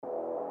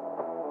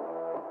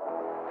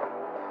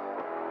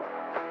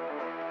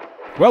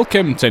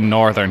Welcome to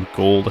Northern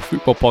Goal, the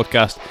football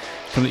podcast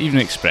from the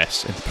Evening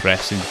Express and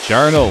Press and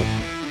Journal.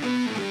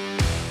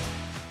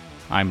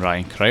 I'm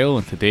Ryan Cryle,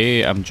 and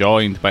today I'm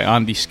joined by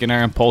Andy Skinner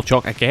and Paul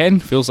Chalk again.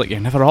 Feels like you're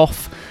never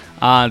off.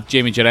 And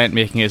Jamie Durrant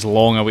making his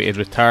long-awaited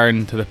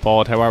return to the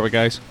pod. How are we,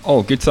 guys?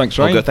 Oh, good, thanks,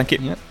 Ryan. Oh, good, thank you.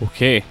 Yeah.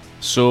 Okay,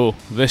 so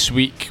this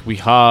week we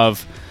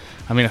have,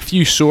 a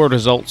few sore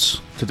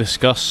results to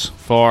discuss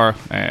for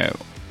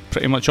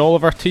pretty much all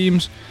of our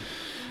teams.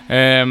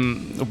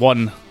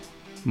 One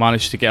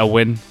managed to get a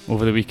win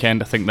over the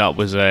weekend. I think that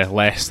was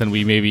less than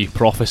we maybe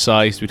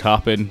prophesied would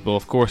happen. We'll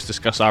of course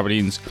discuss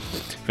Aberdeen's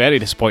very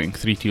disappointing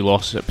 3-2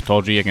 loss at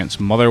Pittodrie against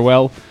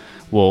Motherwell.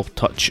 We'll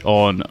touch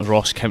on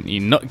Ross County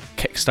not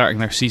kick-starting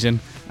their season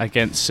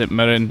against St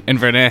Mirren.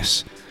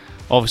 Inverness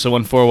obviously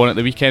won 4-1 at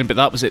the weekend, but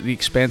that was at the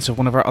expense of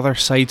one of our other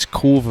sides,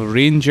 Cove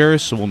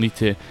Rangers, so we'll need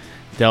to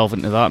delve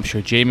into that. I'm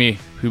sure Jamie,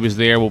 who was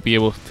there, will be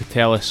able to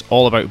tell us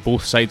all about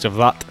both sides of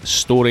that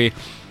story.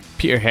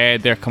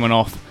 Peterhead, they're coming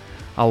off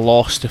a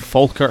loss to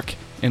Falkirk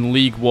in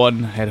League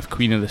One ahead of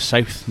Queen of the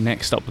South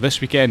next up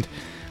this weekend.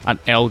 And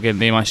Elgin,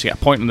 they managed to get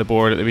a point on the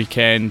board at the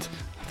weekend.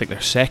 I think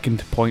their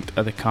second point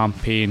of the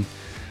campaign,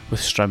 with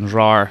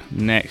Stranraer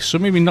next. So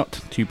maybe not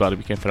too bad a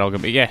weekend for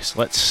Elgin. But yes,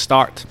 let's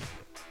start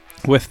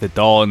with the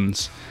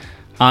Dons.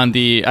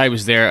 Andy, I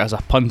was there as a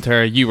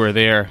punter. You were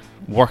there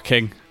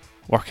working,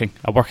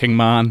 a working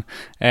man.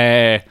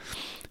 I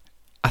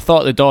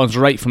thought the Dons,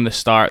 right from the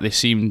start, they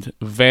seemed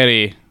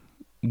very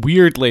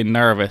weirdly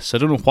nervous. I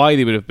don't know why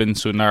they would have been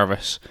so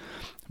nervous,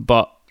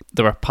 but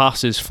there were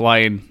passes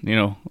flying,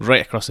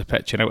 right across the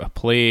pitch and out of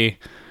play.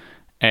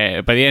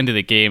 By the end of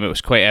the game, it was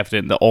quite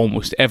evident that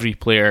almost every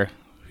player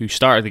who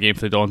started the game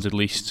for the Dons, at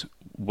least,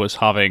 was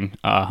having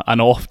an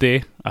off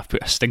day. I've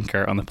put a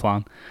stinker on the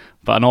plan,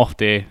 but an off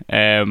day.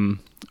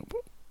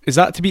 Is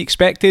that to be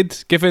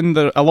expected, given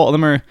that a lot of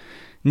them are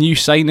new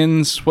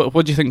signings?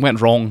 What do you think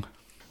went wrong?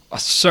 I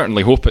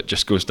certainly hope it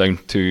just goes down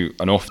to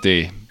an off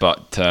day,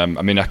 but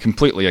I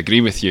completely agree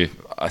with you.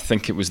 I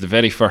think it was the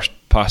very first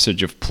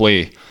passage of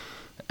play.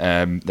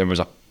 There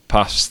was a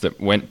pass that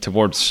went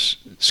towards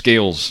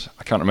Scales.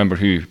 I can't remember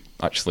who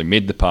actually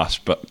made the pass,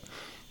 but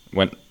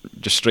went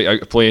just straight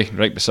out of play,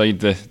 right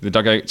beside the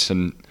dugouts.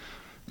 And,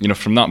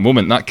 from that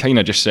moment, that kind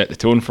of just set the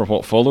tone for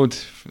what followed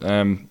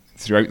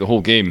throughout the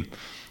whole game.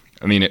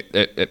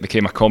 It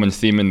became a common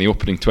theme in the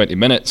opening 20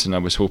 minutes, and I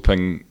was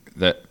hoping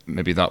that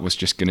maybe that was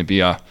just going to be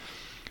a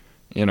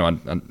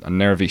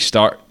nervy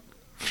start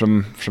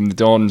from the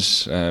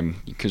Dons,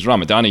 because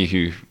Ramadani,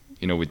 who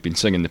we'd been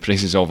singing the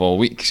praises of all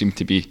week, seemed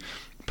to be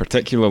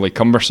particularly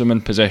cumbersome in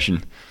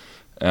possession.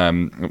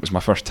 It was my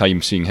first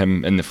time seeing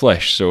him in the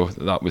flesh, so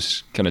that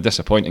was kind of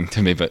disappointing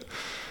to me. But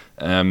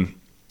the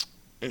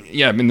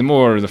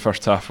more the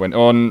first half went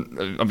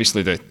on,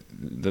 obviously the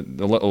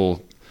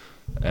little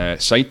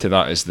side to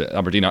that is that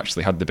Aberdeen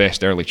actually had the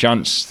best early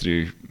chance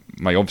through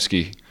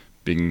Majowski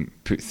being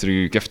put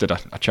through, gifted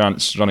a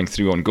chance running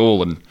through on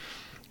goal, and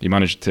he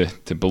managed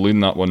to balloon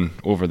that one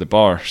over the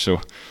bar. So,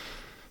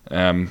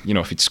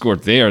 if he'd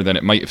scored there, then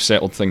it might have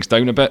settled things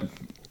down a bit.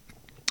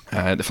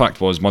 The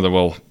fact was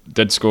Motherwell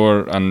did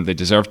score, and they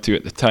deserved to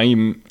at the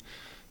time.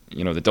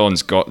 The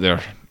Dons got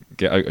their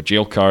get out of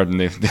jail card, and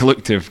they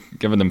looked to have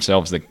given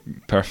themselves the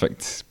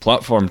perfect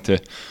platform to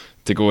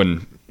go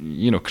and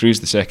cruise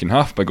the second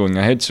half by going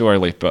ahead so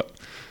early. But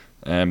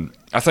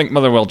I think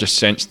Motherwell just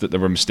sensed that there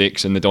were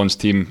mistakes in the Dons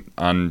team,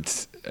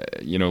 and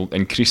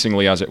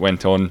increasingly as it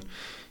went on,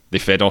 they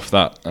fed off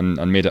that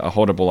and made it a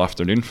horrible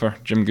afternoon for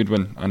Jim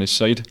Goodwin and his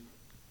side.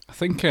 I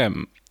think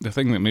the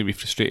thing that maybe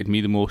frustrated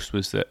me the most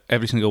was that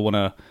every single one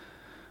of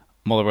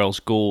Motherwell's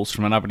goals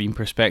from an Aberdeen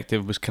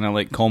perspective was kind of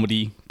like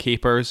comedy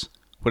capers,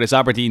 whereas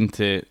Aberdeen,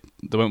 they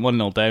went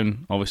 1-0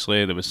 down.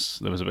 Obviously there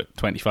was about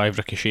 25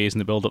 ricochets in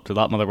the build up to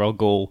that Motherwell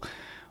goal,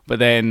 but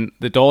then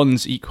the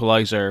Dons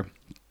equaliser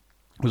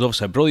was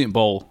obviously a brilliant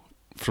ball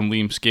from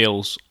Liam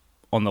Scales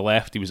on the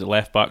left. He was at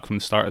left back from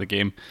the start of the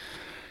game.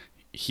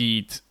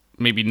 He'd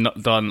maybe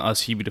not done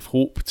as he would have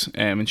hoped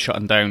in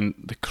shutting down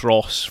the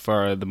cross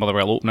for the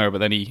Motherwell opener, but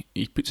then he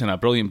puts in a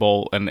brilliant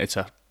ball, and it's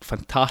a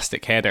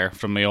fantastic header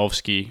from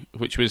Majowski,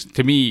 which was,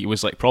 to me,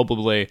 was like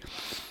probably,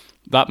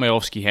 that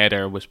Majowski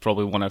header was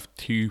probably one of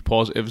two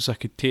positives I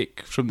could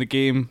take from the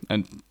game,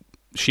 and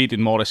Shayden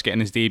Morris getting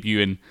his debut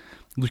and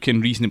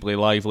looking reasonably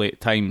lively at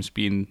times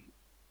being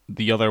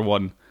the other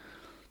one.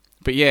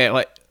 But yeah,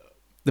 like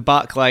the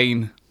back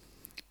line,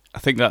 I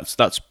think that's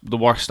the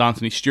worst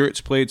Anthony Stewart's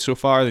played so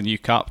far, the new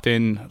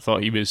captain. I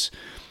thought he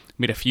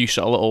made a few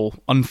sort of little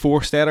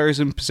unforced errors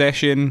in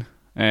possession.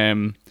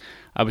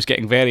 I was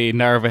getting very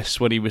nervous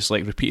when he was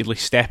like repeatedly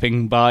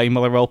stepping by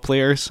Motherwell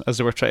players as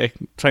they were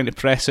trying to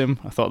press him.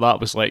 I thought that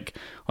was like,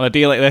 on a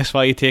day like this,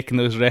 why are you taking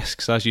those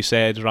risks? As you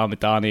said,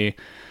 Ramadani,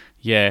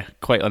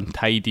 quite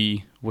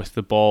untidy with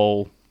the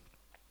ball.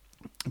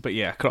 But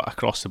yeah,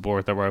 across the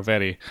board, there were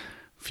very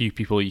few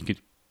people you could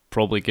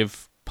probably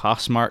give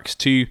pass marks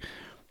to.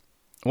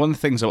 One of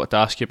the things I wanted to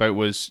ask you about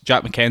was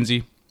Jack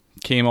McKenzie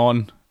came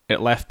on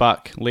at left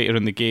back later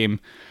in the game.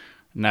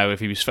 Now,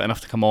 if he was fit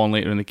enough to come on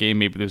later in the game,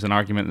 maybe there was an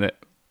argument that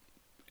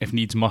if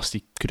needs must,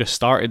 he could have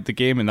started the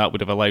game, and that would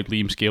have allowed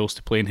Liam Scales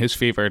to play in his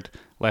favoured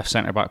left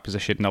centre-back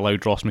position and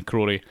allowed Ross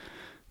McCrory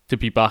to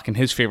be back in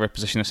his favourite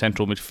position of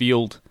central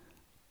midfield.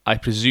 I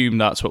presume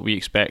that's what we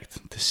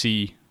expect to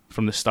see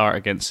from the start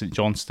against St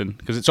Johnstone,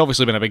 because it's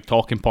obviously been a big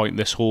talking point,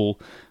 this whole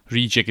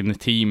rejigging the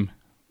team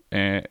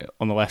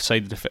on the left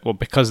side of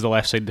because of the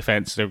left side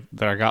defence, there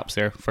are gaps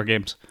there for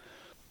games.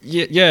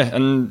 Yeah,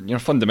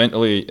 and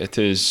fundamentally it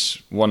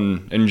is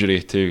one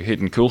injury to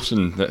Hayden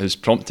Coulson that has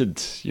prompted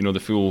the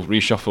full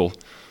reshuffle.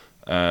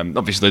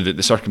 Obviously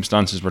the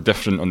circumstances were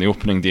different on the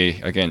opening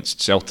day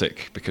against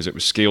Celtic because it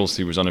was Scales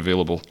who was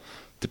unavailable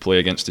to play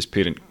against his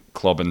parent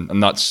club,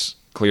 and that's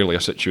clearly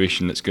a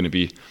situation that's going to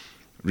be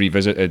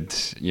revisited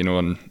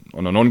on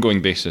an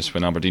ongoing basis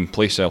when Aberdeen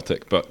play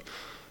Celtic. But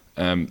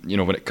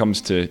when it comes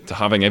to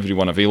having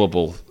everyone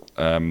available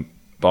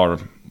bar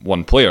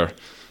one player,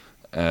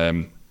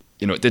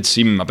 it did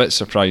seem a bit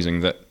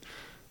surprising that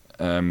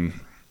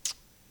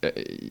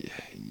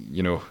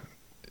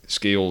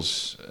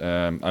Scales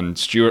and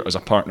Stewart as a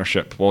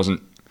partnership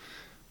wasn't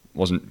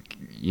what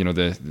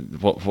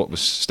was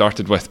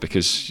started with,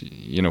 because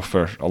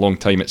for a long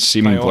time it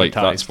seemed like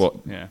that's what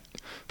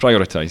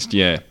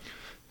prioritised.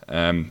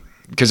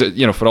 Because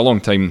for a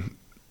long time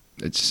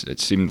it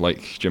seemed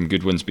like Jim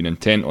Goodwin's been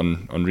intent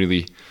on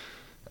really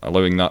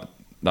allowing that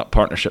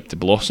partnership to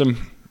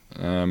blossom.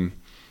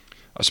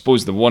 I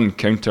suppose the one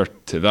counter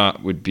to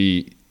that would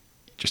be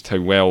just how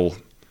well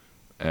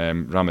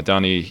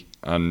Ramadani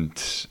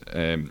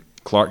and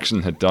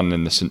Clarkson had done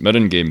in the St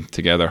Mirren game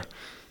together.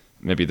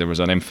 Maybe there was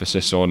an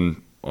emphasis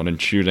on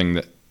ensuring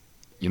that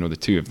the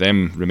two of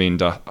them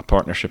remained a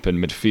partnership in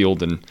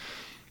midfield, and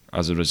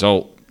as a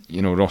result,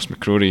 Ross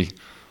McCrory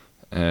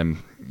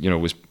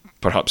was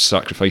perhaps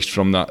sacrificed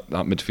from that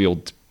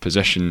midfield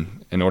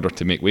position in order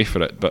to make way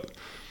for it. But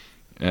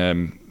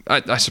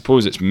I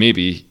suppose it's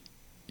maybe,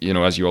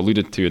 as you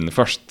alluded to in the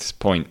first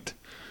point,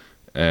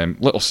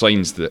 little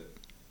signs that,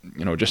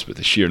 just with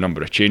the sheer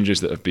number of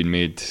changes that have been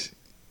made,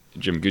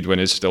 Jim Goodwin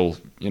is still,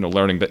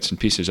 learning bits and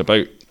pieces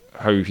about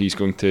how he's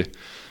going to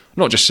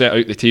not just set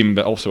out the team,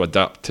 but also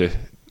adapt to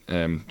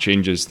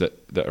changes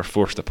that are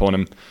forced upon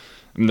him.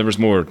 And there was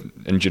more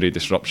injury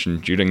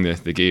disruption during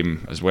the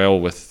game as well,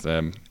 with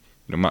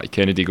Matty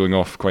Kennedy going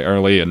off quite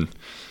early, and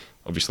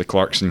obviously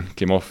Clarkson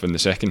came off in the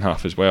second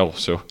half as well.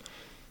 So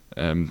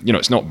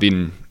it's not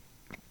been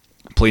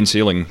plain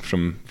sailing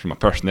from a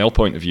personnel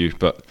point of view,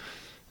 but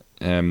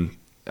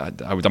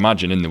I would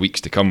imagine in the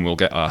weeks to come we'll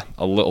get a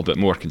little bit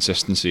more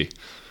consistency,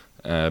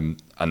 and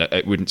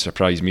it wouldn't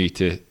surprise me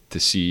to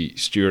see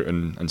Stewart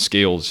and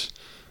Scales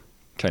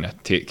kind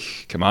of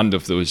take command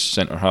of those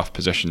centre-half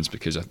positions,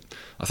 because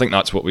I think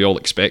that's what we all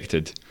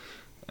expected.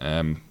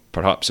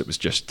 Perhaps it was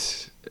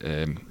just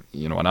an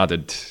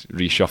added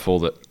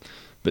reshuffle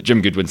that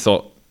Jim Goodwin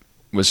thought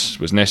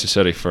was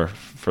necessary for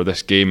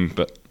this game,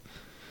 but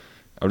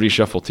a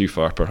reshuffle too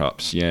far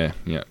perhaps. Yeah,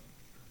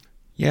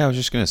 I was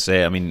just going to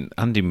say, I mean,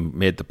 Andy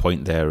made the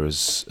point there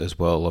as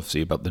well,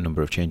 obviously, about the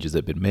number of changes that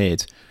have been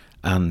made,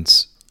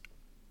 and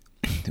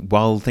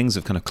while things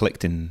have kind of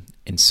clicked in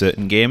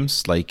certain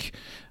games, like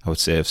I would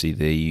say obviously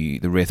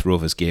the Wraith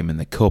Rovers game in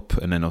the Cup,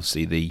 and then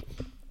obviously the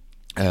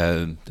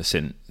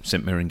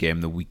St Mirren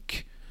game the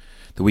week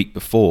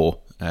before,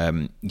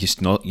 you're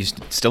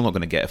still not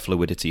going to get a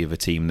fluidity of a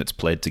team that's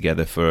played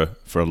together for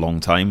a long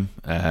time.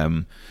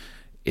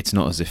 It's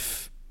not as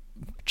if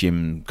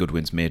Jim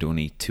Goodwin's made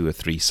only 2 or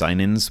 3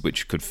 signings,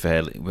 which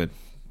it would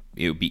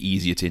be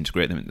easier to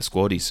integrate them into the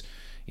squad. He's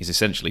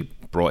essentially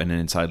brought in an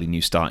entirely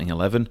new starting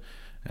 11,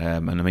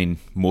 and I mean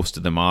most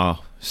of them are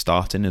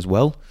starting as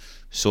well.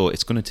 So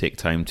it's going to take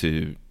time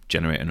to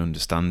generate an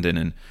understanding,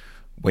 and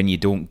when you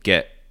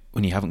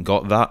haven't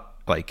got that,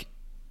 like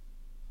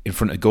in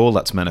front of goal,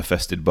 that's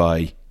manifested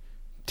by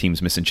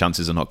teams missing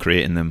chances or not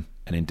creating them,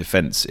 and in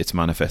defence, it's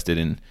manifested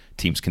in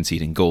teams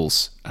conceding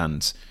goals.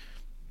 And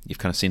you've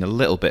kind of seen a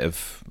little bit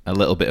of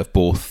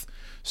both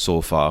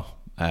so far.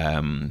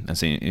 And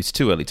so it's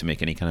too early to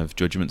make any kind of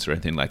judgments or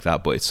anything like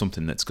that, but it's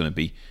something that's going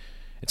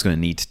to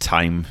need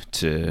time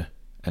to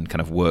and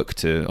kind of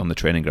work on the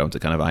training ground to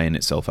kind of iron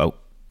itself out.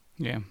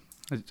 Yeah,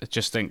 I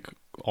just think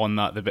on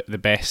that the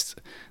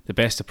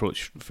best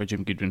approach for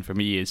Jim Goodwin for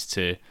me is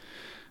to,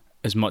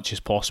 as much as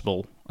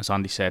possible, as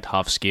Andy said,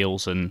 have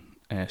Scales and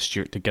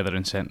Stewart together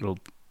in central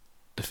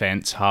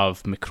defence,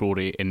 have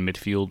McCrory in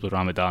midfield with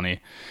Ramadani,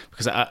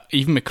 because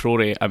even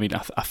McCrory, I mean,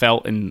 I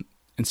felt in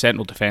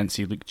central defence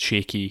he looked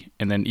shaky,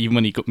 and then even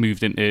when he got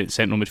moved into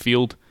central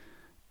midfield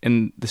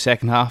in the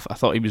second half, I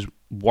thought he was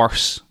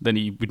worse than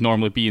he would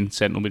normally be in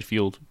central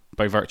midfield,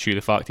 by virtue of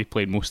the fact he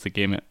played most of the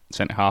game at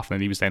centre half, and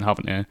he was then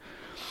having to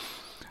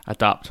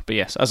adapt. But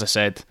yes, as I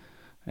said,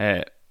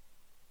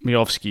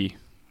 Miovski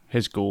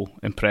his goal,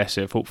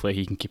 impressive. Hopefully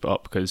he can keep it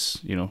up, because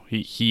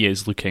he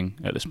is looking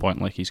at this point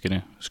like he's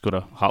going to score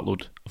a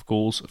hatload of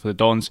goals for the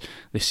Dons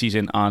this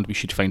season, and we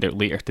should find out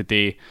later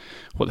today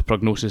what the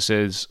prognosis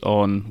is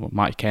on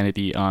Matty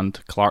Kennedy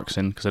and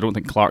Clarkson, because I don't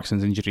think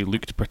Clarkson's injury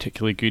looked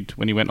particularly good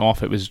when he went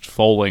off. It was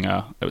following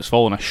a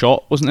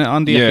shot, wasn't it,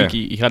 Andy? Yeah. I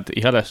think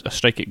he had a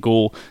strike at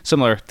goal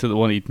similar to the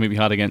one he'd maybe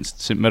had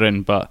against St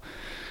Mirren, but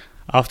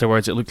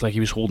afterwards it looked like he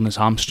was holding his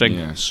hamstring.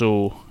 Yeah.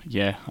 So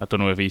yeah, I don't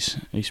know if he's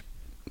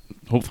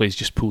hopefully he's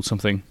just pulled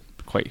something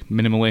quite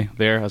minimally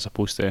there as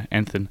opposed to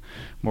anything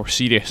more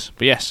serious.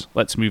 But yes,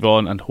 let's move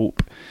on and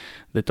hope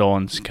the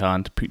Dons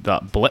can put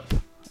that blip,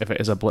 if it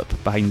is a blip,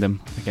 behind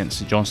them against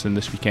St Johnstone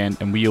this weekend,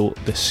 and we'll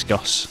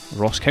discuss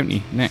Ross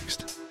County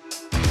next.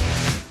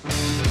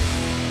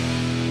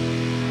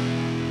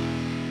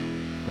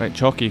 Right,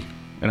 Chalky,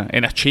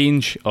 in a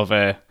change of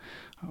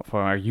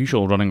for our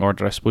usual running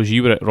order, I suppose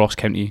you were at Ross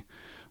County's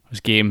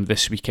game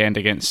this weekend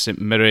against St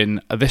Mirren.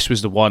 This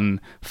was the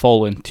one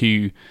following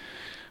two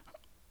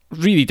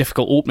really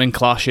difficult opening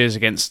clashes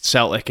against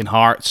Celtic and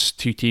Hearts,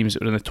 two teams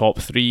that were in the top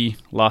three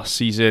last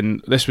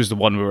season. This was the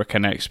one we were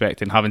kind of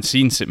expecting, having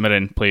seen St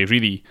Mirren play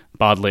really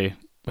badly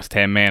with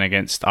 10 men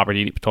against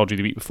Aberdeen at Pittodrie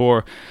the week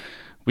before.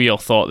 We all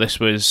thought this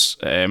was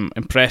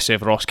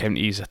impressive. Ross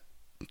County's a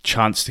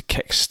chance to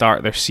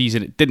kick-start their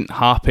season. It didn't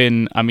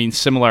happen. I mean,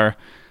 similar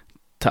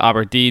to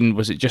Aberdeen,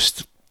 was it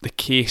just the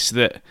case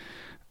that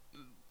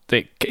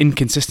the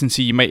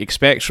inconsistency you might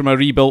expect from a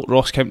rebuilt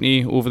Ross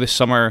County over the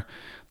summer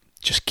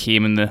just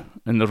came in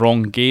the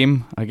wrong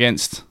game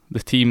against the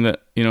team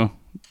that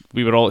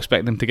we were all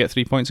expecting them to get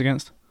 3 points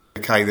against?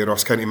 Kai, the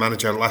Ross County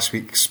manager, last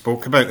week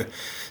spoke about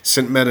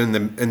St Mirren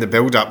in the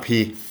build-up.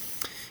 He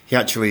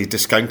actually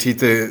discounted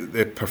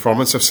the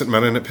performance of St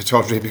Mirren at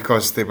Pittodrie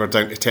because they were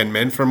down to 10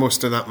 men for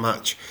most of that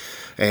match,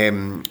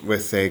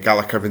 with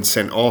Gallagher being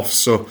sent off.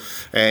 So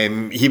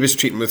he was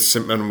treating with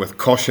St Mirren with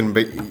caution.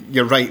 But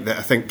you're right that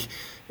I think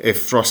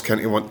if Ross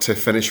County want to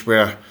finish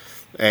where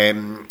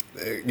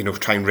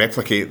try and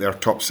replicate their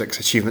top six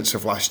achievements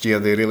of last year,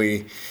 they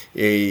really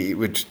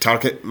would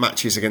target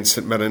matches against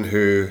St Mirren,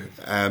 who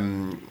are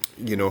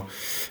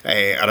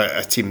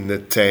a team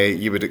that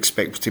you would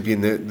expect to be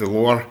in the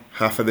lower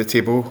half of the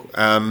table,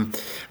 and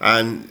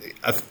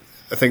I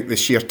think the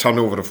sheer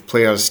turnover of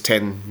players,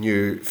 10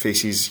 new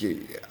faces,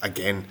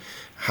 again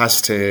has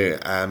to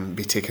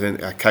be taken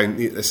into account.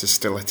 This is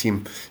still a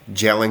team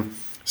gelling.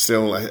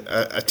 Still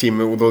a team,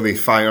 although they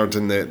fired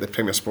in the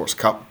Premier Sports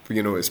Cup,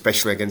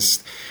 especially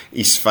against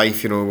East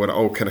Fife, where it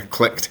all kind of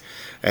clicked.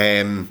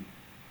 That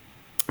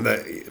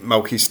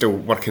Malky's still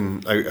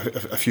working out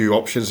a few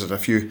options and a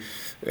few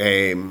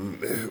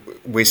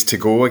ways to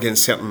go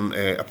against certain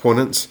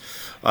opponents.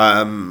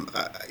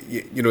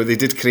 They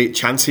did create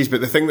chances,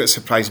 but the thing that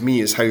surprised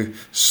me is how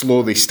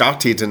slow they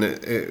started, and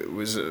it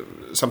was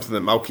something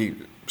that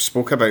Malky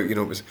spoke about. It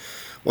was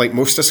like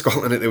most of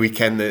Scotland at the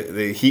weekend,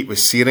 the heat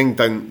was searing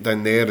down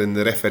there, and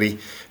the referee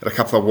had a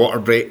couple of water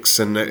breaks,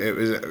 and it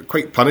was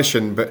quite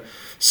punishing. But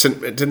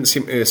it didn't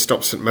seem to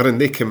stop St Mirren.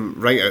 They came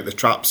right out the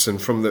traps, and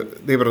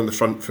they were on the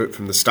front foot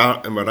from the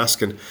start, and were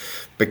asking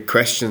big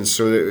questions.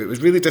 So it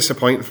was really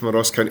disappointing from a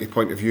Ross County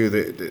point of view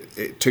that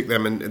it took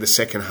them into the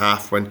second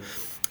half when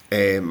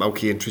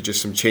Malky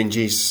introduced some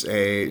changes,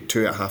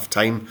 two at half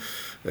time.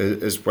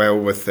 As well,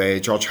 with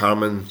George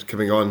Harmon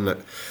coming on at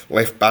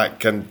left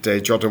back, and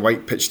Jordan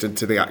White pitched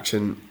into the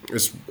action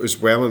as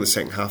well in the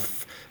second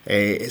half.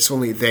 It's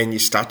only then you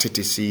started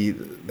to see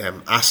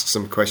them ask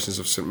some questions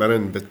of St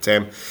Mirren, but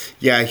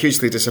a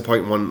hugely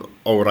disappointing one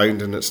all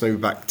round, and it's now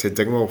back to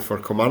Dingwall for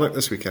Kilmarnock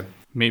this weekend.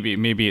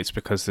 Maybe it's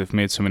because they've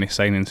made so many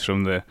signings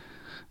from the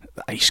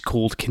ice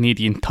cold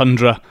Canadian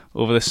tundra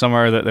over the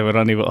summer that they were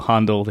unable to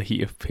handle the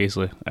heat of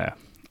Paisley.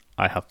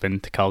 I have been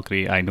to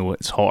Calgary. I know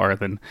it's hotter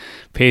than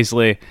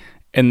Paisley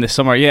in the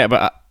summer. Yeah,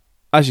 but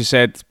as you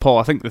said, Paul,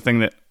 I think the thing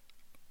that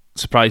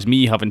surprised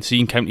me, having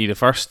seen County the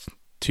first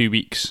 2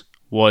 weeks,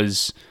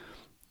 was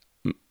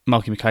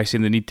Malky Mackay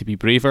saying they need to be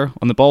braver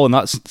on the ball, and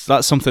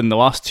that's something the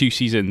last 2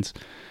 seasons.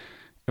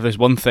 If there's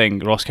one thing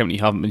Ross County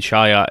haven't been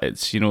shy at,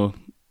 it's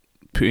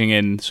putting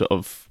in sort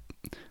of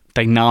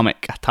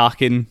dynamic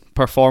attacking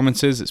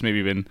performances. It's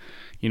maybe been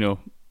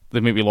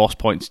they've maybe lost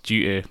points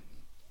due to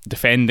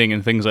defending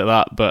and things like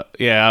that, but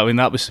yeah, I mean,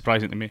 that was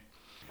surprising to me.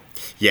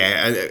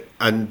 Yeah,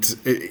 and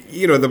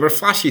there were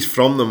flashes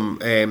from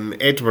them.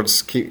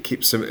 Edwards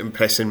keeps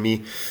impressing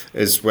me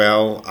as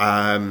well,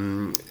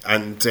 and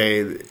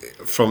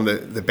from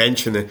the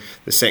bench in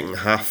the second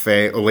half,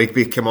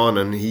 Olegby came on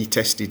and he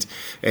tested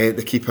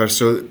the keeper.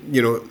 So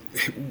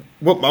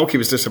what Malky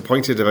was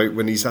disappointed about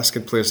when he's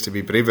asking players to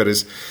be braver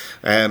is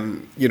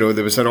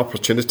there was an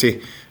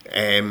opportunity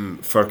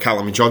for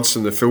Callum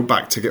Johnson, the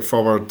fullback, to get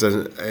forward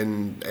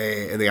in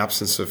the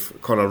absence of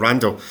Conor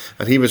Randall,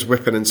 and he was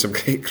whipping in some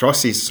great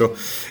crosses. So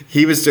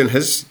he was doing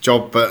his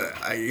job, but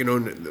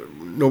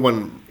no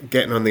one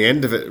getting on the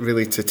end of it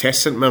really to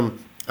test St Mirren.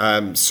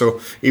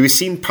 So he was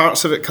seeing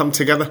parts of it come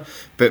together,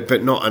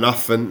 but not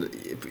enough. And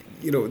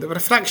they were a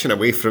fraction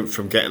away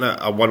from getting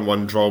a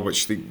 1-1 draw,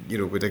 which they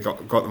would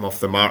have got them off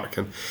the mark.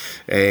 And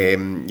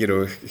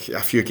a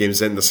few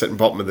games in, they're sitting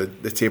bottom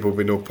of the table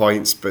with no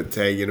points. But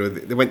they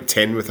went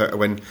 10 without a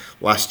win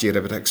last year. I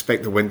would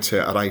expect the win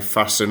to arrive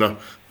far sooner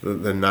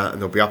than that,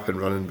 and they'll be up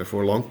and running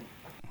before long.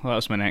 Well,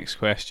 that's my next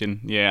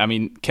question. Yeah, I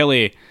mean,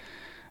 Killie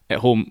at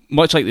home,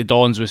 much like the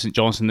Dons with St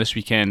Johnstone this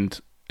weekend.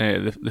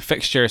 The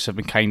fixtures have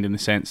been kind in the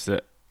sense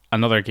that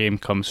another game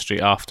comes straight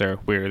after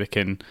where they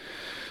can,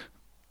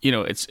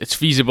 it's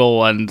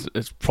feasible and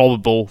it's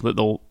probable that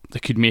they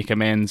could make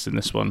amends in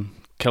this one.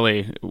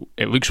 Killie,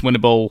 it looks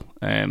winnable.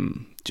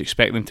 Do you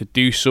expect them to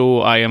do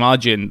so? I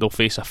imagine they'll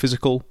face a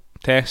physical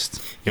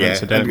test. Yeah,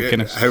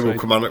 how will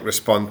Kilmarnock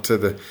respond to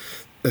the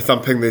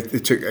thumping they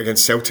took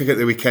against Celtic at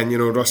the weekend?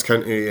 Ross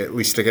County, at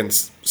least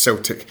against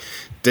Celtic,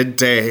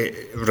 did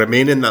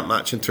remain in that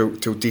match until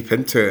deep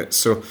into it.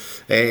 So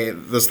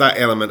there's that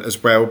element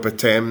as well.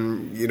 But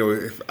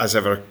as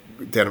ever,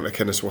 Derek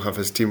McInnes will have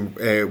his team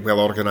well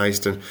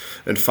organised and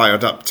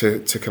fired up to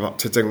come up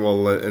to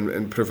Dingwall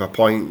and prove a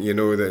point.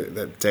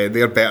 That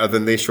they're better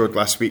than they showed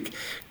last week.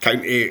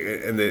 County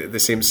in the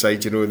same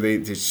side, they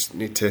just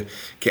need to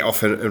get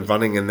off and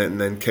running and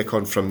then kick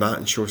on from that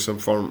and show some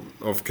form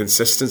of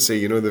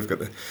consistency. They've got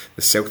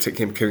the Celtic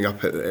game coming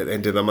up at the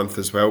end of the month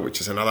as well, which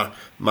is another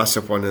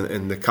massive one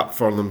in the cup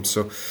for them.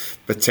 So,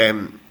 but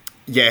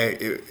yeah,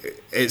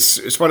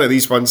 it's one of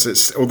these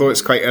ones. Although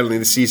it's quite early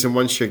in the season,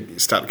 once you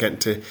start getting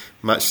to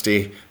match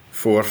day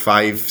 4,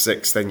 5,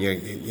 6, then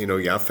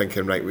you're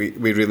thinking, right, we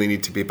really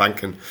need to be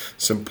banking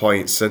some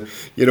points. And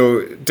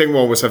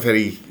Dingwall was a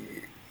very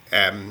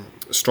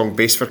strong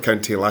base for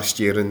County last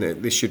year, and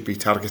they should be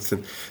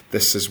targeting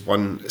this as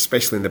one,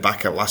 especially in the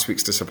back of last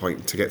week's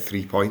disappointment, to get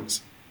 3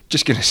 points.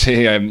 Just going to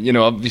say,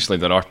 obviously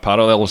there are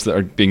parallels that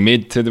are being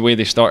made to the way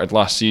they started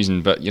last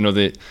season, but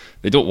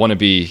they don't want to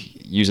be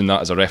using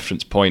that as a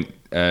reference point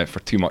for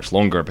too much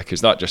longer,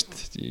 because that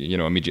just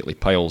immediately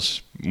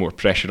piles more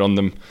pressure on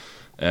them,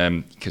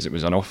 because it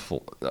was an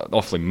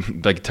awfully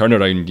big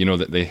turnaround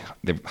that they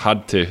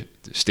had to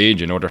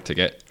stage in order to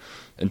get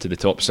into the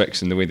top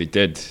 6 in the way they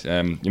did.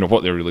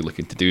 What they're really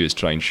looking to do is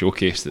try and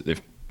showcase that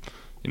they've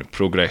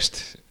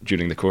progressed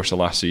during the course of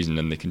last season,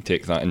 and they can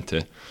take that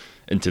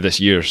into this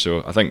year.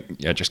 So I think,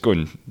 just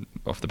going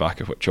off the back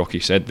of what Chalky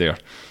said there,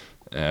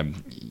 they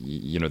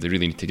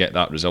really need to get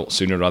that result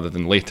sooner rather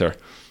than later,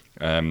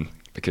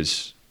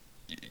 because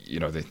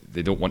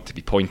they don't want to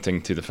be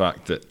pointing to the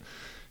fact that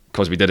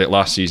because we did it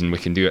last season we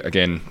can do it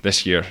again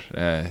this year.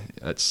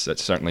 That's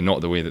certainly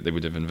not the way that they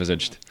would have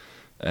envisaged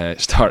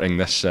starting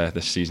this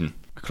season.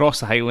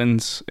 Across the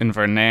Highlands,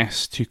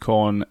 Inverness took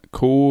on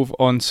Cove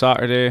on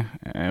Saturday.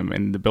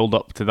 In the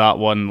build-up to that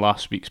one,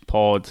 last week's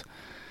pod,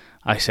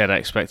 I said I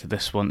expected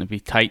this one to be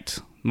tight,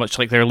 much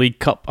like their League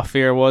Cup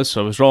affair was,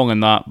 so I was wrong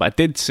in that. But I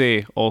did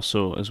say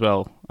also as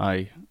well,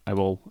 I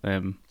will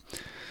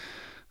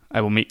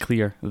make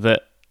clear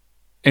that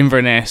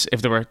Inverness,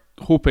 if they were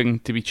hoping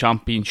to be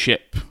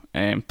championship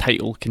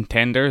title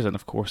contenders, and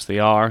of course they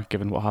are,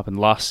 given what happened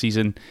last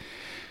season,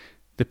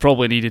 they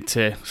probably needed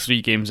to,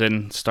 3 games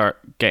in, start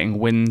getting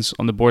wins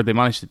on the board. They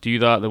managed to do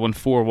that. They won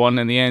 4-1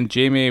 in the end.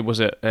 Jamie,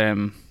 was it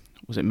men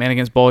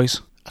against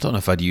boys? I don't know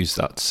if I'd use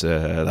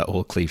that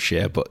whole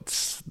cliche,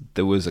 but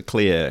there was a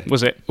clear...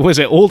 Was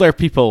it older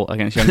people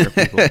against younger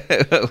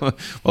people?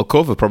 Well,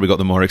 Cove have probably got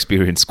the more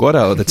experienced squad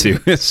out of the two,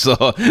 so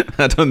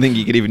I don't think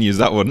you could even use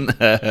that one.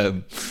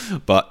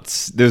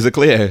 But there was a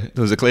clear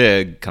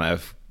kind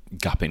of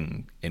gap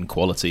in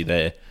quality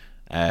there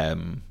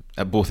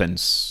at both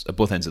ends of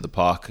the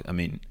park. I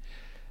mean,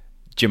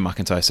 Jim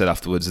McIntyre said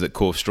afterwards that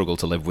Cove struggled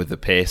to live with the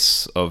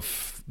pace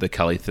of the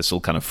Caley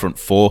Thistle kind of front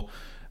four,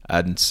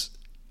 and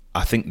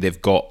I think they've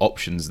got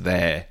options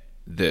there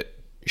that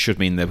should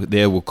mean that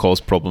they will cause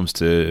problems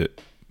to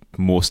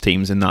most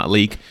teams in that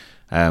league.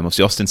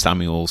 Obviously, Austin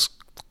Samuels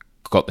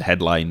got the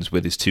headlines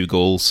with his 2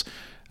 goals,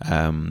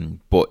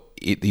 but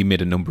he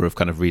made a number of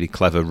kind of really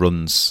clever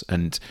runs,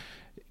 and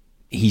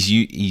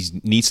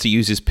he needs to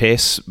use his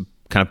pace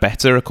kind of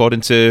better,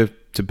 according to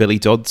Billy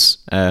Dodds.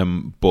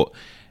 But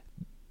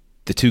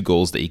the 2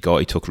 goals that he got,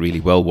 he took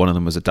really well. One of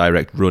them was a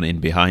direct run in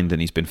behind,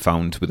 and he's been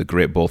found with a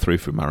great ball through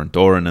from Aaron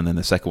Doran, and then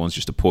the second one's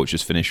just a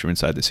poacher's finish from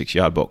inside the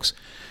 6-yard box.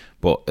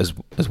 But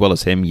as well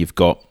as him, you've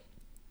got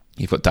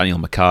Daniel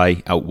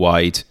Mackay out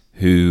wide,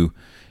 who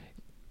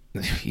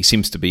he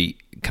seems to be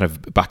kind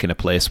of back in a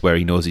place where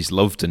he knows he's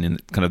loved,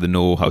 and kind of they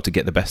know how to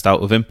get the best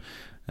out of him.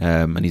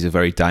 And he's a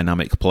very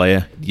dynamic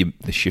player.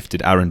 They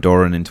shifted Aaron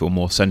Doran into a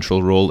more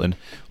central role, and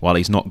while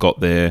he's not got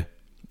the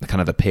kind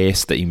of the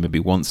pace that he maybe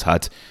once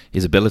had,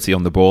 his ability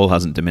on the ball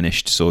hasn't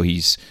diminished. So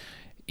he's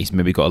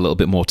maybe got a little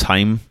bit more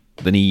time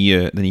than he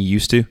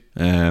used to.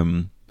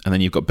 And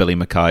then you've got Billy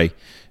Mackay,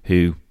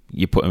 who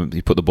you put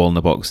the ball in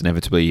the box,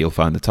 inevitably you'll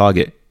find the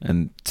target.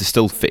 And to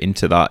still fit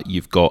into that,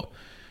 you've got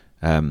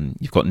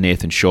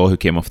Nathan Shaw, who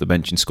came off the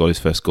bench and scored his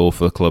first goal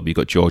for the club. You've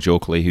got George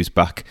Oakley, who's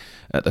back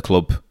at the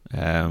club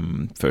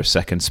for a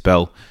second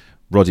spell.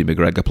 Roddy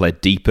McGregor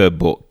played deeper,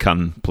 but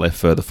can play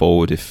further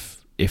forward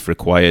if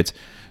required.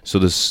 So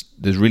there's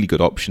really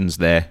good options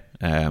there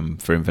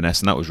for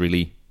Inverness, and that was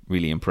really,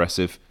 really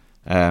impressive.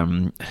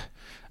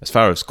 As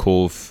far as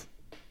Cove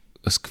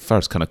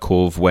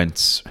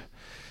went,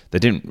 they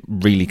didn't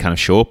really kind of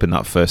show up in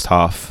that first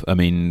half. I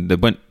mean, they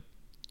went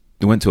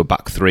to a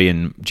back three,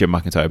 and Jim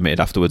McIntyre admitted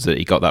afterwards that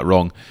he got that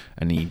wrong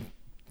and he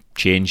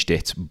changed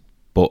it.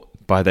 But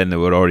by then they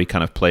were already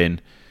kind of playing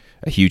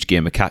a huge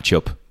game of catch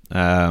up.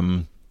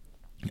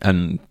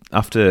 And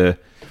after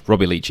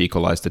Robbie Leach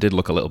equalised, they did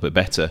look a little bit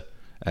better.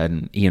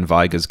 And Ian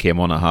Vigurs came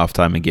on at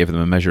half-time and gave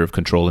them a measure of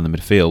control in the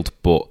midfield.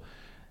 But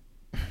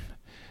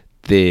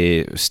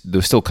there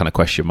were still kind of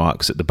question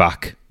marks at the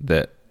back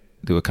that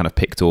they were kind of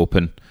picked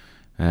open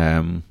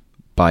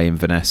by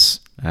Inverness.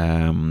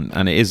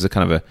 And it is a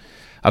kind of a...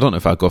 I don't know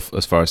if I'd go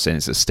as far as saying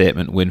it's a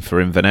statement win for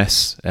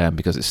Inverness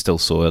because it's still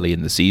so early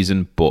in the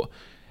season, but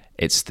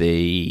it's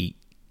the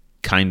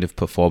kind of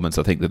performance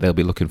I think that they'll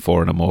be looking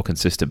for on a more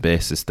consistent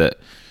basis that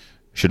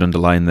should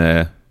underline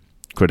their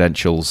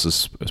credentials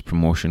as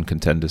promotion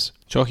contenders.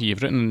 Chalky,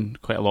 you've written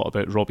quite a lot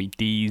about Robbie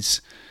Dees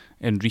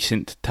in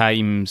recent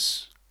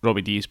times.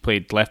 Robbie Dees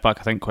played left back,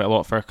 I think, quite a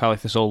lot for Caley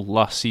Thistle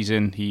last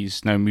season.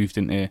 He's now moved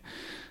into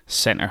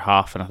centre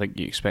half, and I think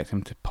you expect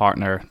him to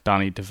partner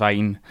Danny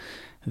Devine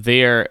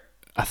there.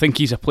 I think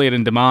he's a player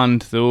in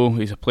demand, though.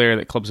 He's a player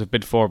that clubs have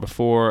bid for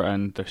before,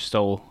 and there's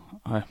still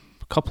a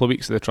couple of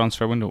weeks of the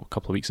transfer window, a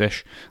couple of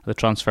weeks-ish of the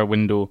transfer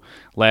window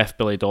left.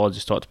 Billy Dodds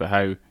has talked about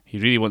how he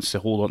really wants to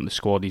hold on to the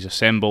squad he's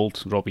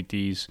assembled. Robbie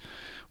Dees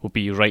will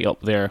be right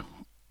up there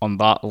on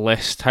that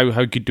list.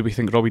 How good do we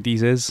think Robbie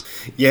Dees is?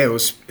 Yeah, I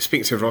was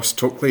speaking to Ross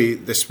Stokely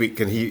this week,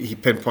 and he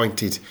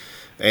pinpointed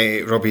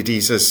Robbie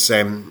Dees as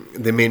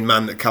the main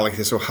man that Caley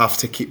Thistle have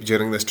to keep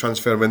during this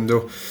transfer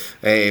window.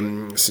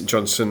 St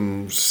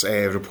Johnstone's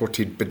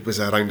reported bid was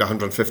around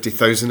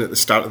 150,000 at the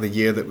start of the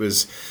year, that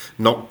was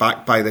knocked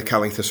back by the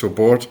Caley Thistle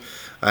board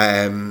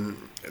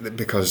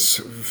because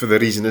for the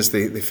reason is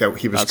they felt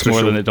he was That's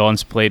crucial. more than the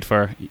Dons played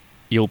for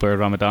Yilbur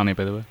Ramadani,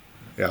 by the way.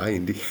 Yeah,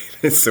 indeed.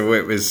 So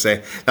it was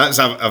that's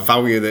a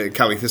value that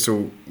Caley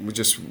Thistle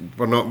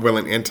were not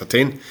willing to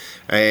entertain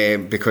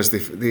because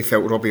they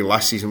felt Robbie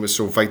last season was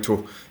so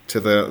vital to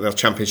their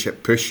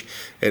championship push.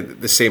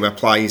 The same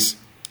applies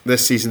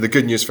this season. The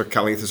good news for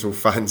Caley Thistle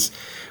fans,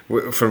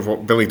 from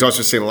what Billy Dodds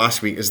was saying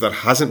last week, is there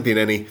hasn't been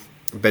any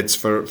bids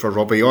for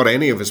Robbie or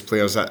any of his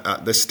players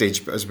at this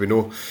stage. But as we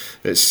know,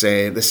 it's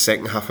the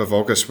second half of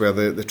August where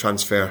the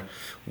transfer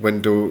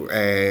window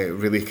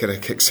really kind of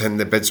kicks in.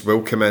 The bids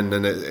will come in,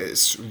 and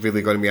it's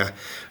really going to be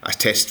a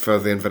test for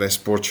the Inverness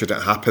board should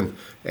it happen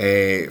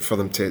for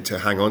them to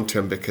hang on to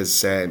him,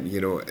 because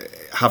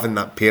having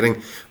that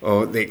pairing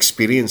or the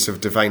experience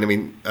of Devine, I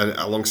mean,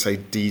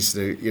 alongside Dees,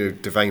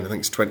 Devine I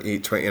think is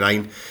 28,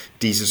 29,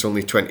 Dees is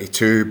only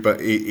 22, but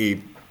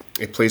he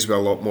plays with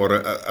a lot more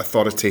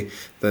authority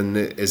than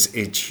his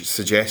age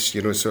suggests,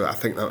 so I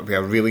think that would be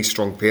a really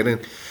strong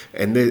pairing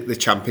in the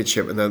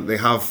championship. And then they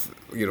have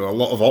a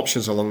lot of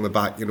options along the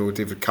back.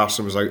 David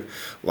Carson was out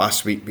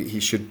last week, but he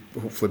should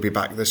hopefully be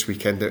back this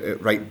weekend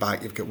at right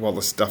back. You've got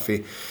Wallace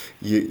Duffy.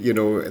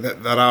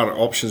 There are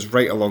options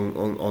right along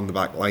on the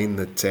back line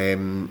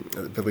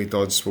that Billy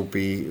Dodds will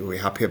be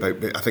happy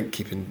about. But I think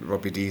keeping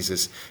Robbie Dees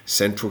is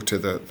central to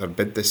their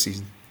bid this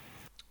season.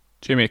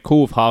 Jamie,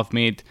 Cove have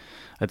made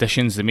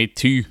additions. They made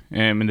two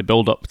in the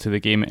build-up to the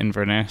game at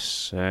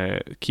Inverness.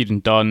 Kieran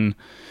Dunn.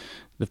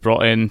 They've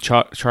brought in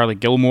Charlie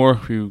Gilmore,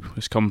 who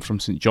has come from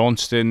St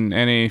Johnstone.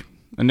 Any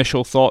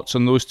initial thoughts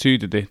on those two?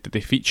 Did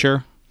they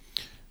feature?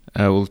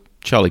 Well,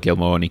 Charlie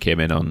Gilmore only came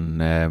in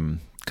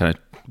on kind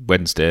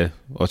of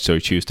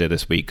Tuesday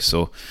this week.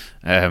 So,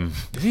 did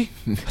he?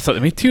 I thought they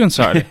made two on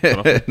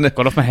Saturday.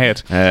 Got off my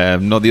head.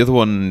 No, the other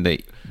one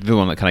that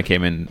kind of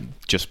came in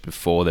just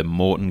before the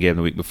Morton game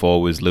the week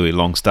before was Louis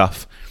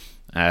Longstaff,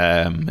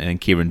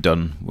 and Kieran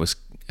Dunn was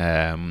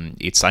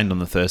he'd signed on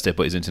the Thursday,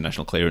 but his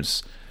international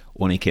clearance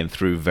only came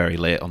through very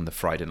late on the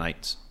Friday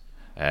night,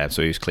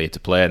 so he was cleared to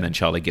play. And then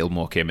Charlie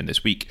Gilmore came in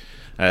this week.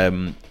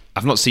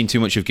 I've not seen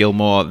too much of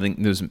Gilmore. I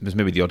think there's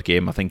maybe the odd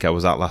game I think I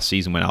was at last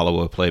season when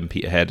Alloa were playing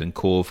Peterhead and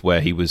Cove where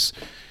he was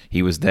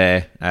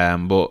there.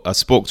 But I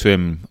spoke to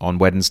him on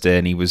Wednesday,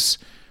 and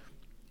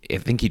I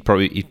think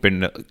he'd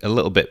been a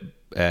little bit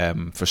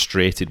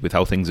frustrated with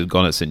how things had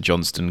gone at St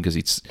Johnstone,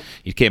 because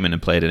he came in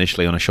and played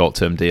initially on a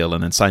short-term deal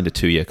and then signed a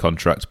 2-year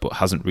contract, but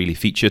hasn't really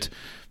featured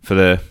for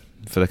the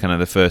kind of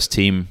the first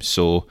team.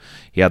 So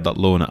he had that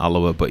loan at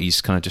Alloa, but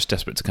he's kind of just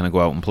desperate to kind of go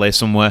out and play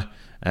somewhere.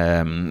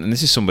 And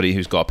this is somebody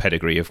who's got a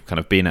pedigree of kind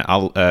of being at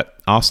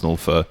Arsenal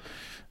for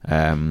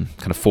kind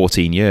of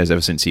 14 years,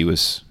 ever since he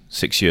was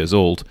 6 years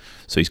old.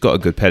 So he's got a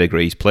good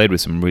pedigree. He's played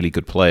with some really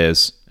good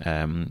players.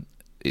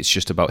 It's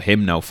just about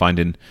him now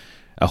finding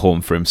a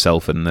home for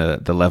himself and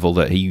the level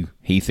that he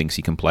thinks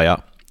he can play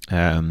at.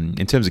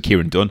 In terms of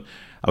Kieran Dunn,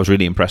 I was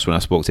really impressed when I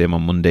spoke to him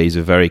on Monday. He's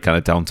a very kind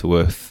of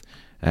down-to-earth,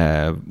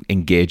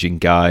 engaging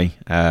guy.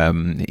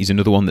 He's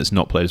another one that's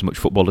not played as much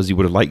football as he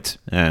would have liked.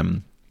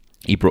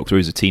 He broke through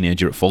as a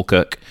teenager at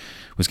Falkirk,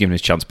 was given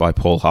his chance by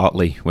Paul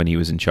Hartley when he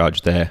was in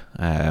charge there,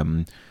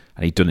 and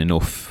he'd done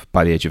enough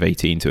by the age of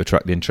 18 to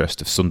attract the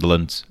interest of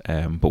Sunderland.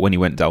 But when he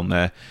went down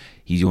there,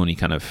 he was only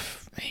kind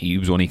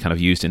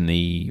of used in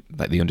the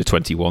under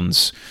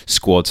 21s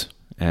squad.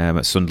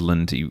 At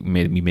Sunderland, he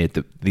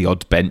made the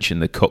odd bench in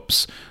the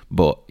cups,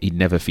 but he'd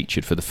never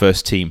featured for the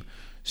first team.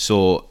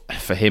 So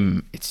for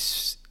him,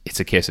 it's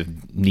a case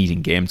of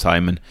needing game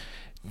time. And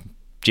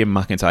Jim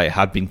McIntyre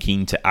had been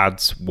keen to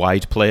add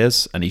wide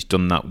players, and he's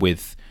done that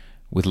with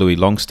Louis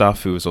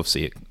Longstaff, who was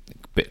obviously a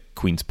bit at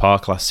Queen's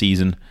Park last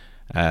season,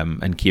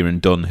 and Kieran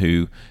Dunn,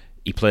 who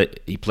he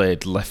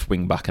played left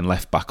wing back and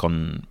left back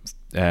on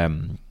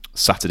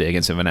Saturday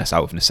against Inverness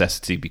out of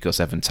necessity because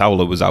Evan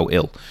Towler was out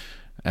ill.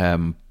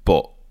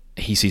 But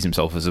he sees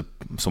himself as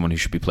someone who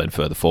should be playing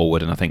further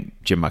forward, and I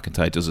think Jim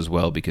McIntyre does as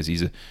well, because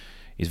he's a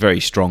very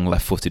strong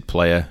left-footed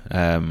player.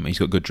 He's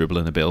got good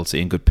dribbling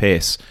ability and good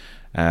pace.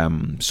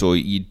 So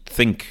you'd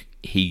think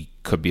he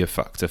could be a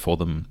factor for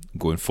them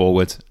going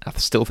forward. I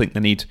still think they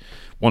need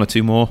one or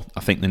two more. I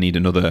think they need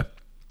another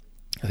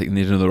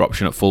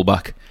option at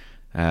fullback,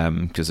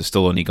 because they've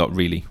still only got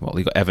they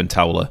got Evan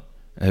Towler,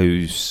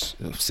 who's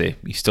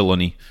he's still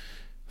only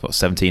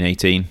 17,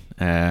 18,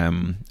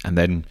 and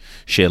then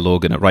Shea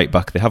Logan at right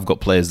back. They have got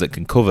players that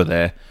can cover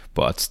there,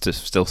 but I'd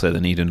still say they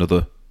need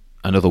another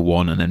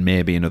one, and then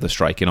maybe another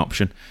striking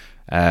option,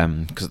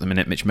 because at the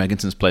minute Mitch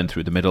Megginton's playing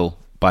through the middle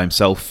by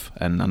himself,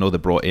 and I know they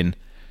brought in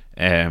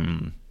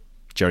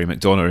Jerry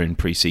McDonough in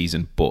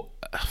pre-season, but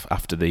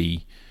after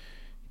the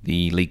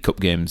League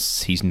Cup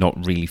games, he's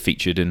not really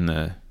featured in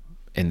the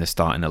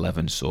starting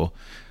 11. So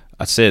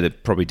I'd say they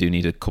probably do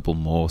need a couple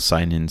more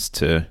signings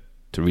to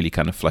really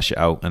kind of flesh it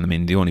out. And I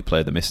mean, the only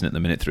player they're missing at the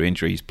minute through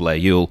injury is Blair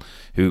Ewell,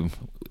 who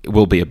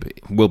will be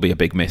a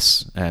big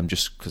miss,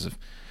 just because of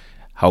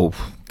how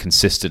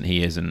consistent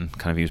he is, and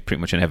kind of he was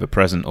pretty much an ever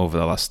present over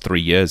the last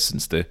 3 years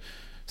since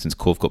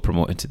Cove got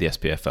promoted to the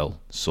SPFL.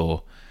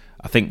 So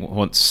I think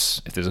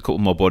if there's a couple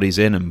more bodies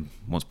in, and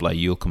once Blair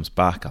Ewell comes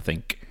back, I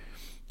think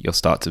you'll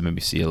start to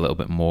maybe see a little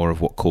bit more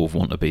of what Cove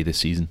want to be this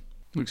season.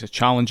 Looks a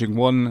challenging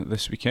one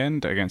this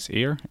weekend against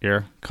Ayr.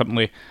 Ayr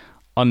currently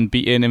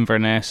unbeaten.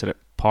 Inverness at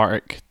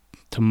Partick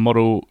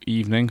tomorrow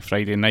evening,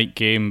 Friday night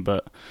game,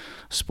 but I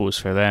suppose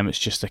for them it's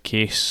just a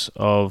case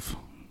of,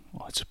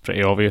 it's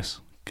pretty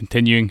obvious,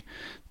 continuing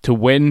to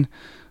win.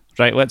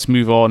 Right, let's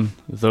move on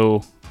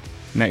though.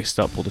 Next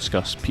up we'll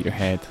discuss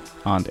Peterhead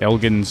and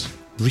Elgin's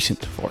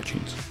recent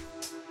fortunes.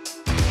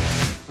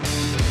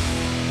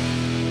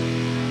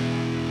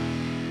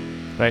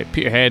 Right,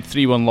 Peterhead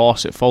 3-1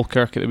 loss at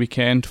Falkirk at the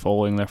weekend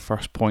following their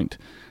first point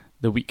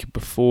the week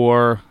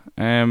before.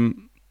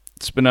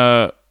 It's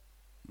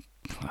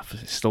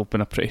still been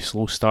a pretty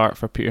slow start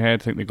for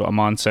Peterhead. I think they got a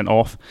man sent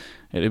off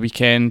at the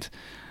weekend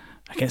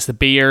against the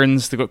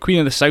Bairns. They got Queen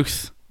of the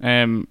South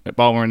at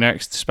Balmoral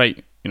next,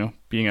 despite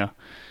being a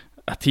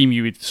team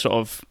you would sort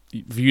of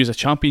view as a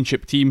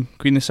championship team.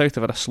 Queen of the South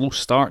have had a slow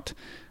start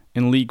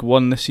in League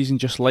One this season,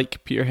 just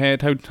like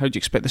Peterhead. How do you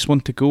expect this one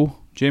to go,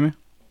 Jamie?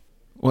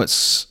 Well,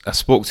 I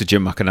spoke to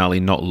Jim McAnally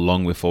not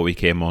long before we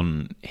came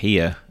on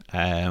here,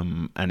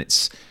 and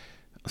it's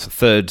a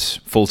third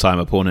full-time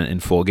opponent in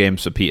 4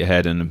 games for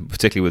Peterhead, and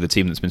particularly with a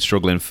team that's been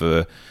struggling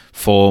for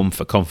form,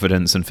 for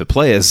confidence and for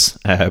players.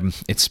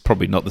 It's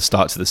probably not the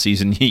start to the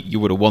season you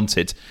would have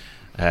wanted,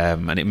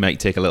 and it might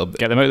take a little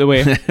bit. Get them out of the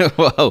way.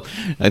 Well,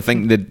 I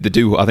think they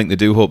do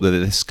hope that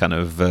this kind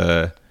of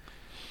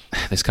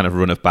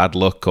run of bad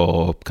luck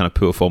or kind of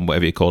poor form,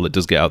 whatever you call it,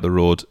 does get out the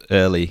road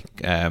early.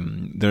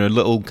 There are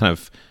little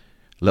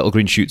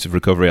green shoots of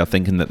recovery. I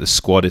think in that the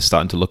squad is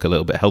starting to look a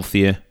little bit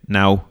healthier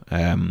now.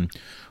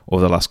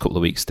 Over the last couple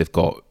of weeks, they've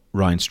got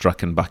Ryan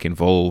Strachan back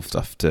involved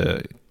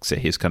after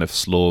his kind of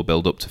slow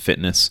build up to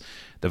fitness.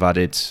 They've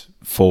added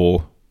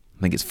 4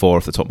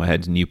 off the top of my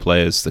head, new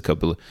players. A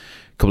couple of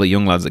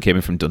young lads that came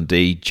in from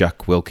Dundee,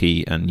 Jack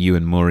Wilkie and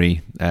Ewan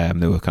Murray.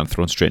 They were kind of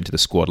thrown straight into the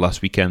squad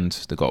last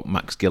weekend. They got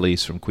Max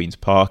Gillies from Queen's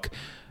Park,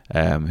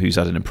 who's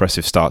had an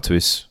impressive start to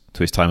his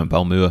time at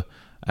Balmoor,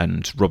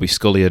 and Robbie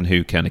Scullion,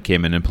 who kind of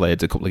came in and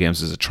played a couple of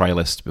games as a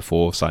trialist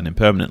before signing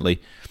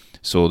permanently.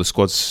 So the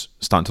squad's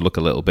starting to look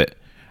a little bit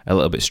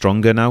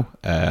stronger now,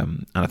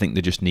 and I think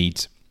they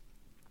kind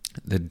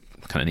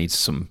of need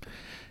some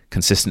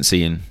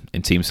consistency in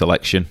team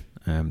selection.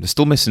 They're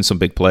still missing some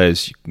big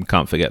players. You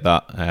can't forget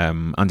that.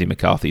 Andy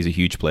McCarthy is a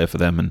huge player for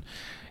them, and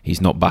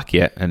he's not back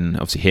yet. And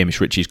obviously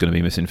Hamish Ritchie's going to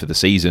be missing for the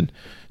season.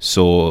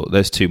 So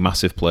there's 2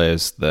 massive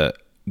players that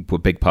were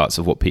big parts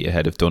of what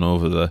Peterhead have done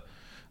over the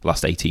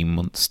last 18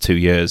 months, 2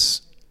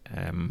 years.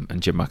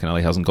 And Jim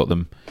McAnally hasn't got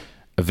them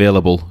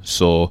available.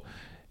 So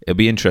it'll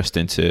be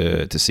interesting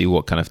to see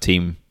what kind of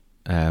team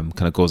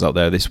kind of goes out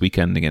there this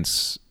weekend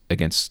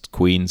against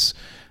Queens.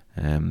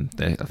 I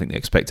think they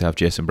expect to have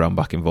Jason Brown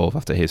back involved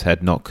after his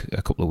head knock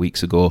a couple of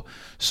weeks ago.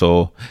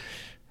 So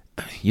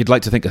you'd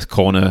like to think a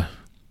corner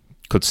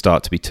could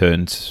start to be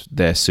turned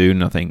there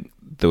soon. I think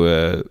there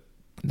were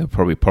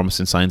probably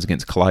promising signs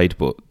against Clyde,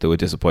 but they were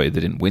disappointed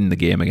they didn't win the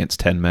game against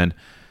 10 men.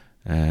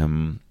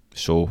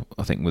 So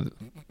I think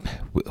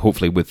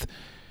hopefully with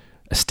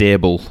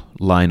stable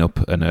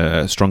lineup and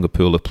a stronger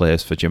pool of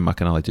players for Jim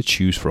McInally to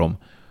choose from.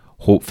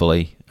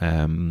 Hopefully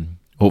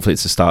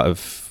it's the start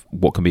of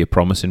what can be a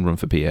promising run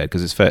for Peterhead,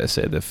 because it's fair to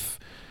say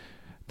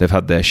they've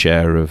had their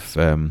share of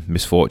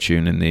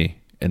misfortune in the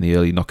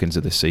early knock-ins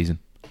of this season.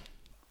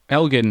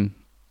 Elgin,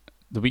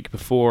 the week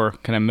before,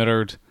 kind of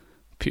mirrored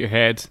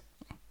Peterhead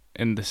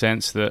in the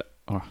sense that,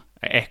 or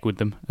echoed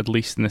them at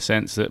least in the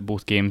sense that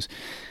both games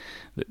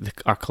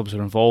that our clubs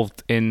are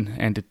involved in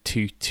ended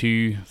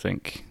 2-2. I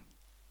think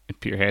in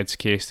Peterhead's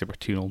case they were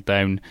 2-0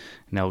 down,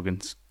 in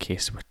Elgin's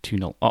case they were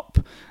 2-0 up.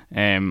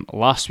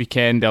 Last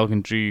weekend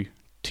Elgin drew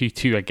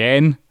 2-2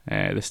 again,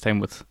 this time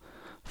with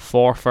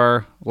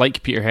Forfar,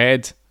 like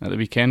Peterhead at the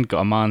weekend,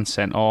 got a man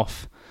sent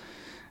off.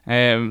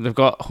 They've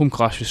got home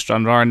clash with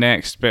Stranraer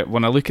next, but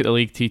when I look at the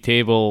League 2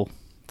 table,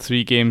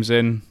 3 games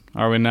in,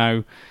 are we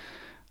now,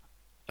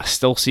 I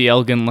still see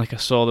Elgin like I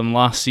saw them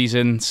last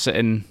season,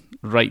 sitting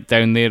right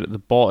down there at the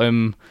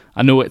bottom.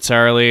 I know it's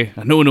early,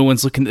 I know no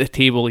one's looking at the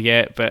table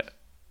yet, but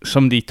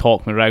somebody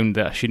talked me around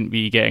that I shouldn't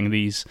be getting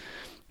these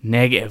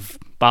negative,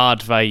 bad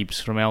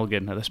vibes from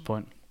Elgin at this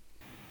point.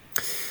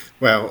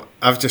 Well,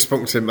 I've just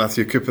spoken to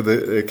Matthew Cooper,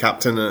 the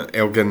captain at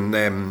Elgin,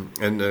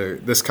 and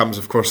this comes,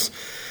 of course,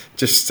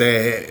 just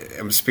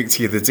I'm speaking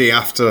to you the day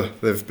after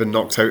they've been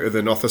knocked out of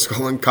the North of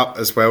Scotland Cup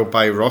as well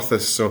by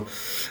Rothes. So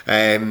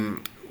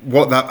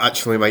what that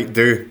actually might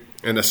do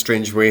in a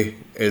strange way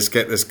is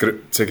get this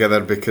group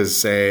together,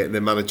 because the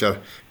manager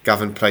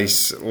Gavin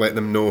Price let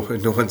them know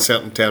in no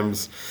uncertain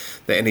terms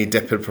that any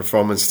dip in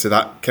performance to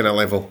that kind of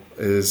level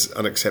is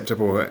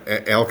unacceptable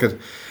at Elgin.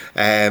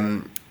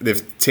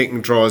 They've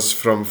taken draws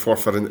from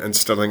Forfar and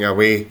Stirling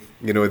away.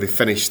 You know, they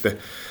finished the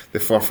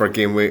Forfar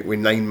game with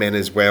 9 men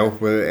as well,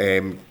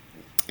 with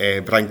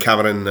Brian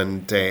Cameron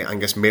and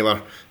Angus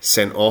Mailer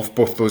sent off.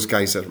 Both those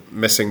guys are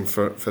missing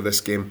for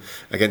this game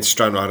against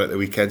Stranraer at the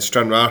weekend.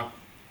 Stranraer,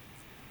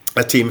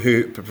 a team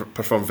who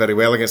performed very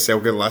well against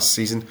Elgin last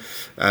season,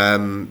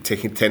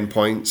 taking 10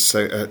 points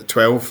out of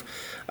 12.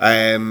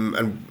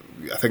 And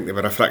I think they were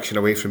a fraction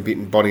away from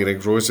beating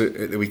Bonnyrigg Rose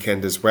at the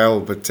weekend as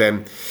well. But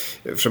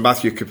from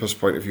Matthew Cooper's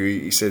point of view,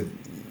 he said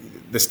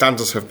the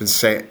standards have been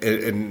set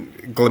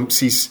in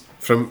glimpses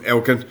from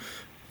Elgin,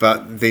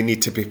 but they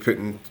need to be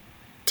putting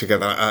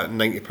together a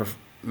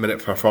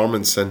 90-minute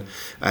performance.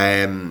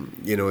 And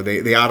you know,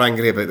 they are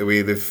angry about the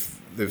way they've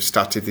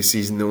started the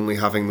season, only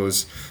having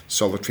those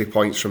solitary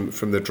points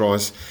from the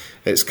draws.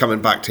 It's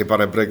coming back to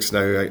Borough Briggs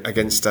now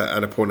against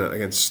an opponent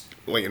against,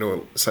 like, you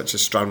know, such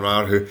as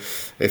Stranraer, who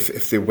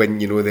if they win,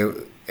 you know,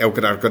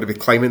 Elgin are going to be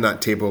climbing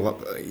that table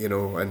up, you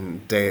know,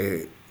 and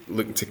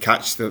looking to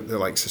catch the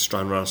likes of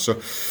Stranraer. So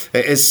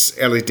it is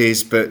early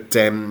days, but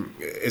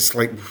it's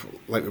like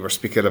we were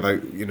speaking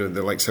about, you know,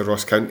 the likes of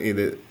Ross County,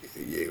 that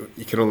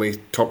you can only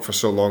talk for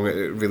so long.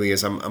 It really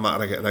is a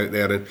matter of getting out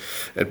there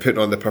and putting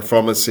on the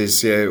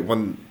performances.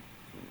 One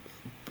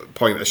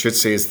point I should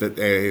say is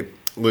that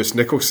Lewis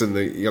Nicholson,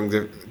 the young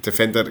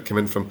defender that came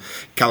in from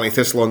Cali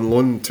Thistle on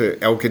loan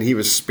to Elgin, he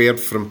was spared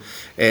from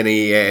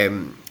any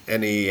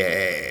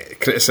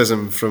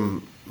criticism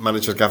from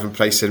manager Gavin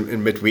Price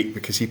in midweek,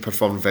 because he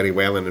performed very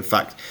well, and in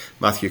fact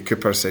Matthew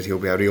Cooper said he'll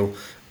be a real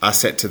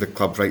asset to the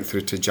club right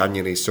through to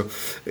January. So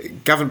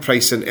Gavin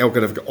Price and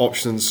Elgin have got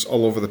options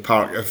all over the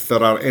park. If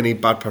there are any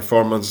bad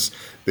performances,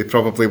 they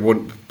probably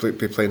won't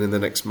be playing in the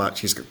next match.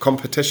 He's got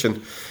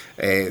competition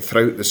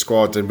throughout the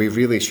squad, and we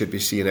really should be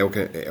seeing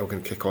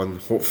Elgin kick on,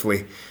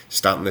 hopefully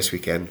starting this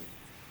weekend.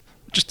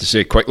 Just to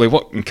say quickly,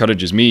 what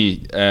encourages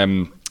me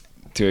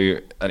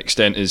to an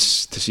extent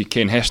is to see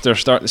Kane Hester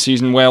start the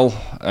season well.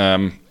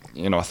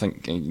 You know, I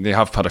think they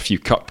have had a few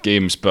cup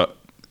games, but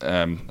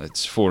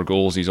it's 4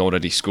 goals he's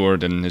already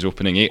scored in his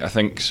opening 8, I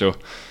think. So,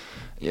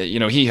 you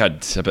know, he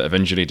had a bit of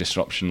injury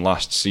disruption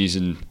last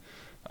season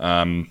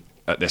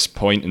at this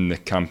point in the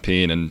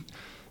campaign, and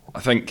I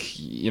think,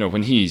 you know,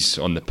 when he's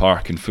on the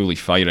park and fully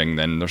firing,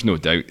 then there's no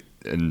doubt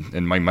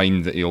in my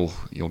mind that he'll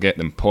get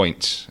them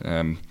points.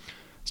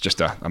 It's just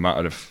a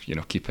matter of, you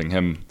know, keeping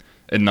him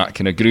in that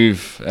kind of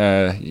groove,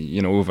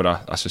 you know,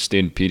 over a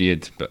sustained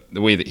period. But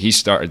the way that he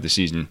started the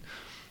season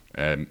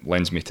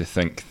lends me to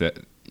think that,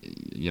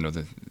 you know,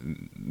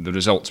 the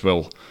results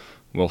will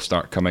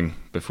start coming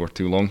before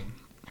too long.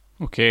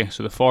 Okay,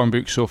 so the form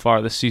book so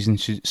far this season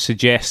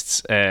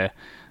suggests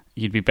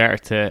you'd be better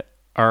to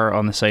err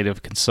on the side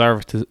of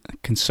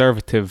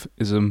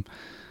conservatism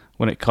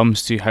when it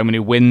comes to how many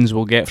wins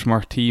we'll get from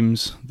our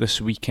teams this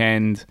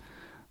weekend.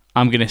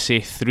 I'm going to say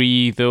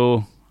 3,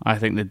 though. I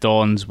think the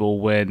Dons will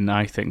win.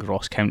 I think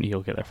Ross County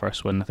will get their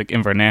first win. I think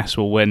Inverness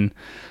will win.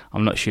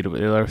 I'm not sure about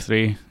the other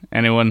 3.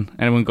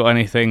 Anyone got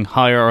anything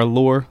higher or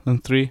lower than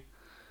 3?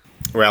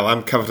 Well,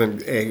 I'm covering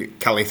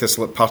Cali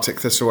Thistle at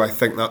Partick Thistle. I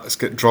think that's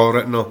got draw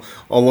written all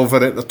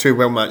over it. They're 2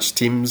 well-matched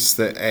teams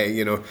that,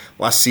 you know,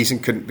 last season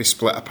couldn't be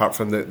split apart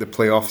from the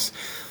playoffs.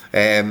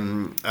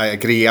 I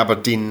agree,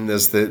 Aberdeen,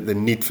 there's the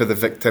need for the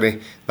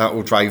victory. That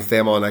will drive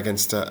them on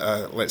against,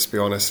 let's be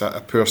honest,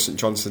 a poor St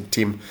Johnstone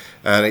team.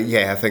 And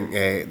I think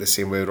the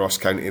same with Ross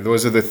County.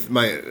 Those are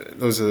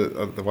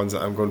the ones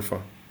that I'm going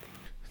for.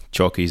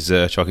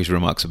 Chalky's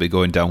remarks will be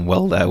going down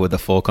well there with the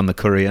fork on the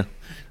Courier.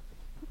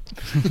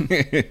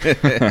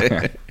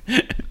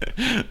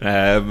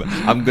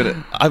 I'm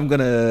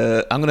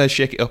gonna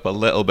shake it up a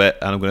little bit,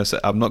 and I'm gonna say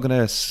I'm not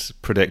gonna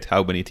predict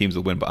how many teams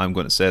will win, but I'm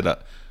going to say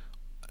that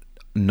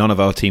none of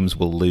our teams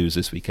will lose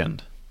this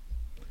weekend.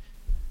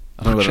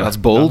 I don't know whether that's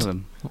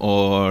bold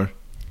or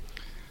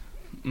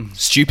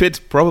stupid.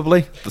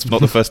 Probably that's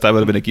not the first time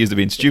I've been accused of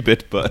being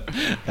stupid, but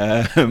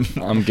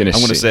I'm gonna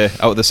say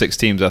out of the 6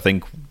 teams, I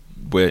don't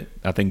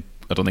think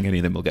any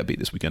of them will get beat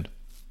this weekend.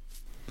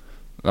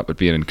 That would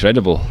be an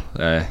incredible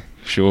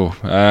show.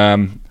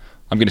 I'm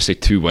going to say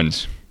 2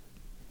 wins.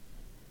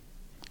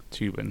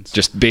 2 wins.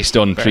 Just based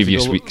on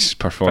previous week's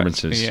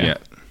performances.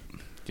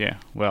 Yeah.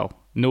 Well,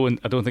 no one.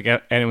 I don't think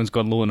anyone's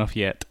gone low enough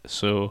yet.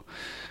 So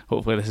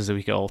hopefully this is the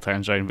week it all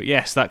turns around. But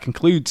yes, that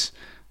concludes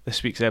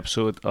this week's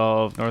episode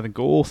of Northern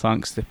Goal.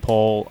 Thanks to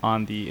Paul,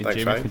 Andy, and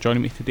Jamie for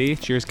joining me today.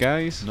 Cheers,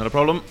 guys. Not a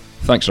problem.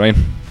 Thanks, Ryan.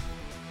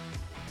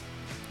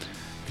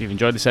 If you've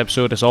enjoyed this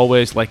episode, as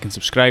always, like and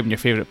subscribe in your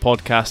favourite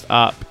podcast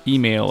app.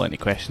 Email any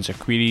questions or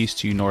queries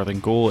to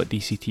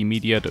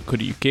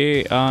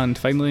northerngoal@dctmedia.co.uk. And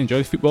finally, enjoy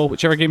the football,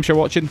 whichever games you're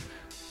watching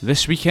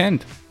this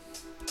weekend.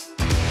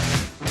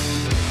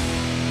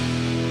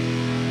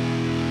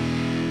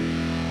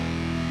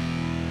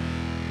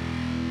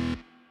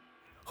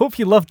 Hope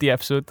you loved the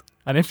episode,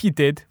 and if you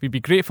did, we'd be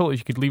grateful if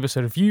you could leave us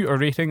a review or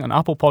rating on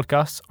Apple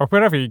Podcasts or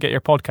wherever you get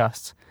your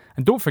podcasts.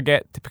 And don't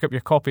forget to pick up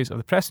your copies of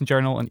the Press and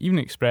Journal and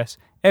Evening Express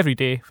every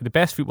day for the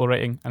best football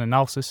writing and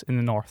analysis in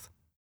the North.